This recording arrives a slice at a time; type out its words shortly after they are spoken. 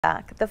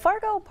The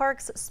Fargo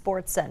Parks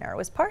Sports Center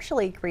was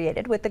partially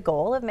created with the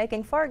goal of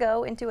making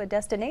Fargo into a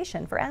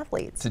destination for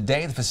athletes.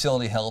 Today, the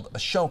facility held a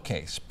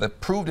showcase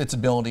that proved its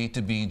ability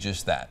to be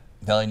just that.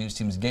 Valley News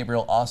Team's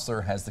Gabriel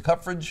Osler has the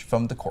coverage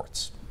from the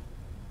courts.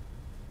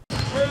 The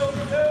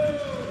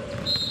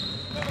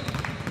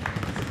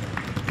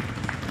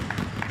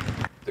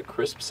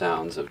crisp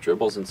sounds of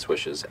dribbles and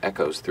swishes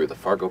echoes through the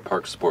Fargo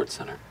Park Sports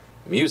Center.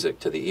 Music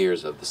to the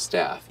ears of the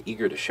staff,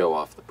 eager to show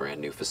off the brand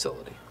new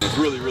facility. It's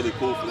really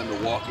cool for them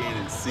to walk in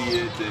and see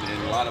it,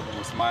 and a lot of them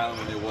were smiling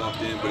when they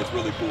walked in, but it's a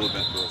really cool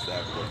event for us to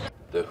have.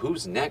 The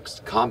Who's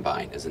Next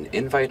Combine is an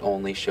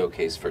invite-only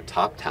showcase for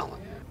top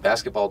talent.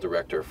 Basketball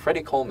director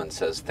Freddie Coleman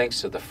says thanks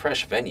to the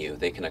fresh venue,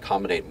 they can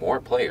accommodate more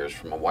players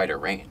from a wider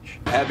range.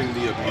 Having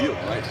the appeal,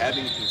 right?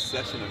 Having a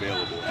concession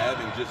available,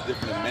 having just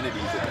different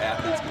amenities that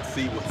athletes can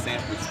see what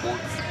Sanford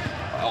Sports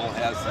all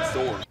has in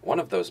store. One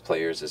of those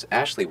players is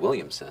Ashley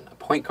Williamson, a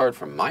point guard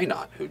from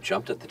Minot who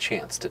jumped at the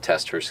chance to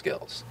test her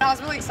skills. I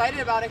was really excited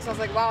about it because I was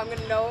like, wow, I'm going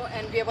to know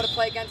and be able to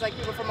play against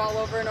people from all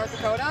over North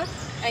Dakota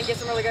and get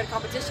some really good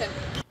competition.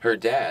 Her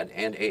dad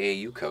and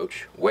AAU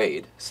coach,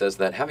 Wade, says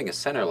that having a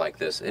center like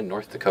this in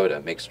North Dakota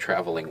makes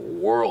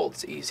traveling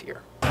worlds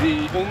easier.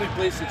 The only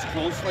place that's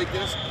close like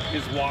this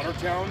is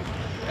Watertown,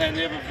 and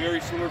they have a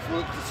very similar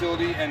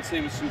facility, and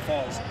same as Sioux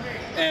Falls.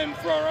 And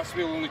for us to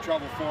be able to only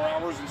travel 4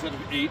 hours instead of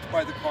 8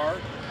 by the car,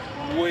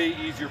 way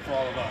easier for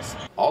all of us.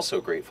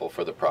 Also grateful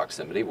for the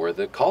proximity were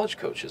the college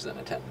coaches in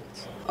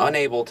attendance.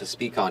 Unable to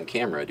speak on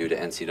camera due to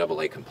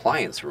NCAA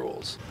compliance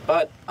rules,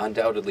 but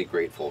undoubtedly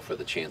grateful for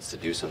the chance to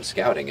do some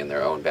scouting in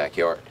their own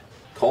backyard.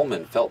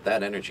 Coleman felt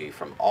that energy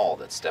from all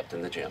that stepped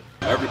in the gym.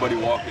 Everybody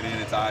walking in,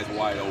 its eyes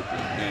wide open,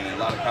 and a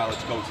lot of college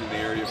coaches in the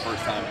area,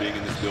 first time being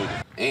in this building.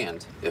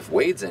 And if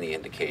Wade's any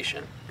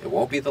indication, it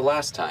won't be the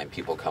last time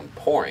people come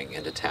pouring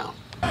into town.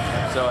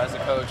 So as a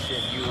coach,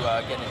 if you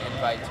get an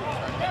invite to a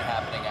tournament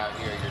happening out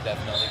here, you're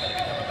definitely going to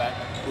be coming back?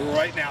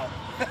 Right now.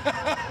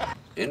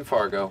 In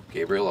Fargo,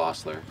 Gabriel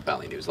Osler,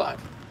 Valley News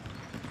Live.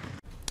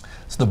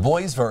 So the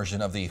boys'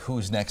 version of the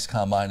Who's Next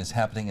Combine is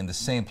happening in the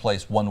same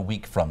place 1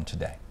 week from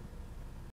today.